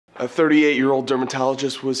A 38-year-old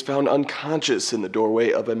dermatologist was found unconscious in the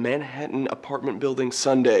doorway of a Manhattan apartment building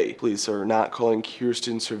Sunday. Police are not calling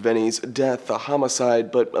Kiersten Cerveny's death a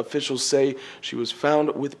homicide, but officials say she was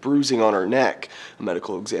found with bruising on her neck. A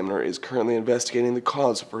medical examiner is currently investigating the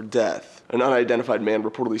cause of her death. An unidentified man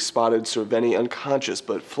reportedly spotted Cerveny unconscious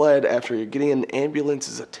but fled after getting an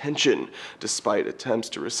ambulance's attention. Despite attempts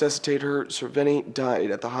to resuscitate her, Cerveny died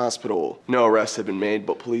at the hospital. No arrests have been made,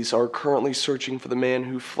 but police are currently searching for the man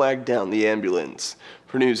who flagged down the ambulance.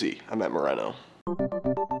 For Newsy, I'm Matt Moreno.